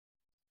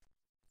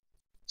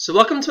So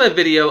welcome to my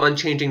video on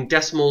changing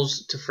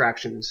decimals to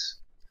fractions.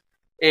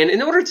 And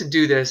in order to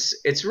do this,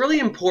 it's really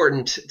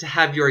important to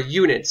have your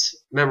units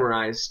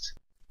memorized.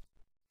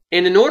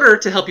 And in order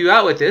to help you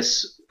out with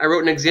this, I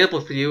wrote an example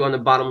for you on the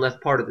bottom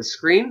left part of the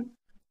screen.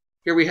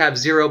 Here we have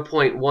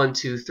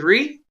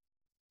 0.123.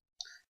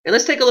 And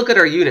let's take a look at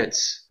our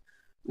units.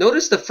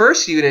 Notice the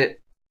first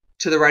unit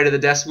to the right of the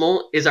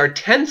decimal is our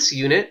tenths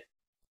unit.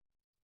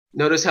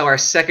 Notice how our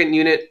second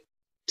unit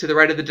to the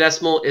right of the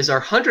decimal is our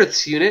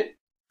hundredths unit.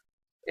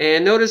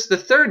 And notice the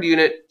third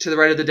unit to the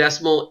right of the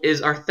decimal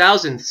is our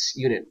thousandths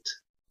unit.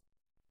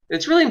 And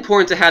it's really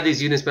important to have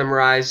these units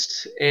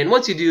memorized, and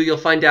once you do, you'll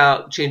find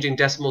out changing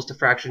decimals to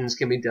fractions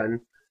can be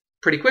done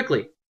pretty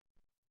quickly.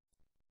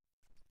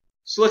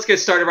 So let's get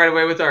started right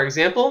away with our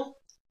example.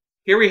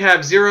 Here we have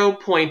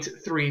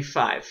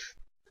 0.35.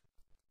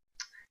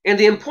 And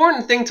the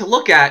important thing to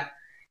look at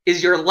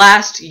is your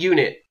last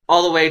unit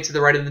all the way to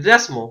the right of the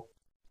decimal.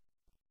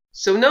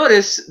 So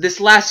notice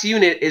this last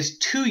unit is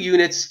 2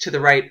 units to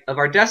the right of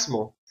our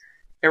decimal.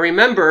 And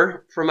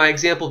remember from my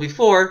example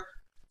before,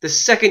 the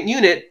second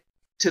unit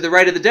to the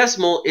right of the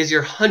decimal is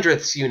your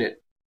hundredths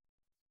unit.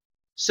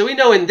 So we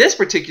know in this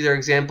particular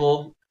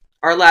example,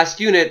 our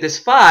last unit, this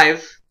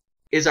 5,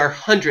 is our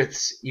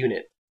hundredths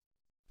unit.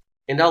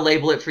 And I'll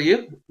label it for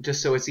you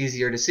just so it's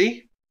easier to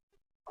see.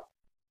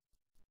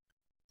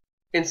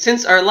 And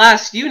since our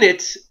last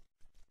unit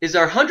is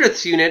our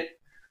hundredths unit,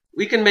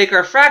 we can make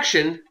our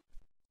fraction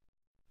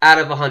out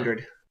of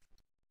 100.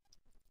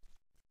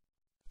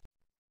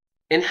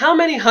 And how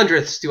many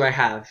hundredths do I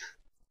have?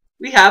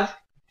 We have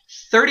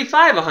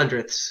 35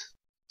 hundredths.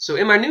 So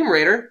in my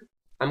numerator,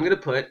 I'm going to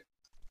put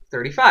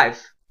 35.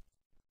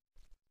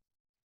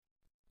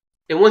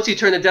 And once you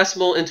turn the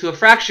decimal into a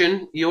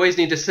fraction, you always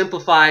need to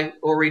simplify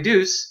or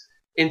reduce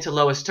into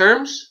lowest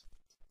terms.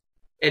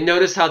 And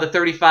notice how the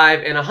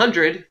 35 and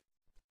 100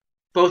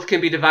 both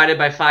can be divided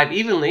by 5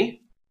 evenly.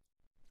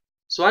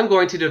 So I'm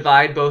going to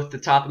divide both the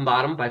top and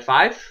bottom by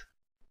 5.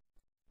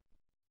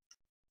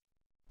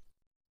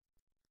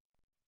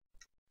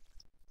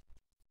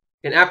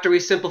 And after we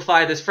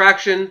simplify this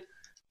fraction,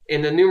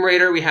 in the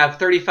numerator we have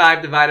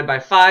 35 divided by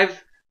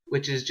 5,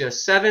 which is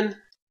just 7.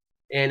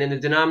 And in the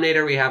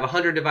denominator we have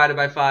 100 divided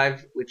by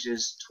 5, which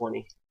is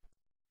 20.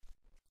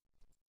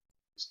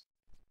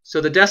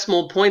 So the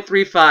decimal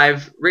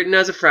 0.35 written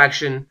as a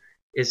fraction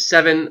is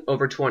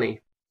 7/20.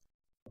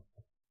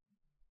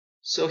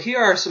 So here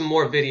are some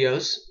more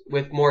videos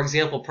with more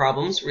example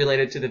problems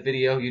related to the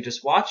video you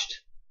just watched.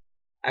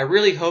 I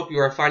really hope you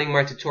are finding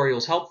my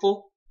tutorials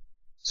helpful.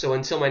 So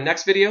until my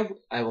next video,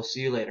 I will see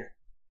you later.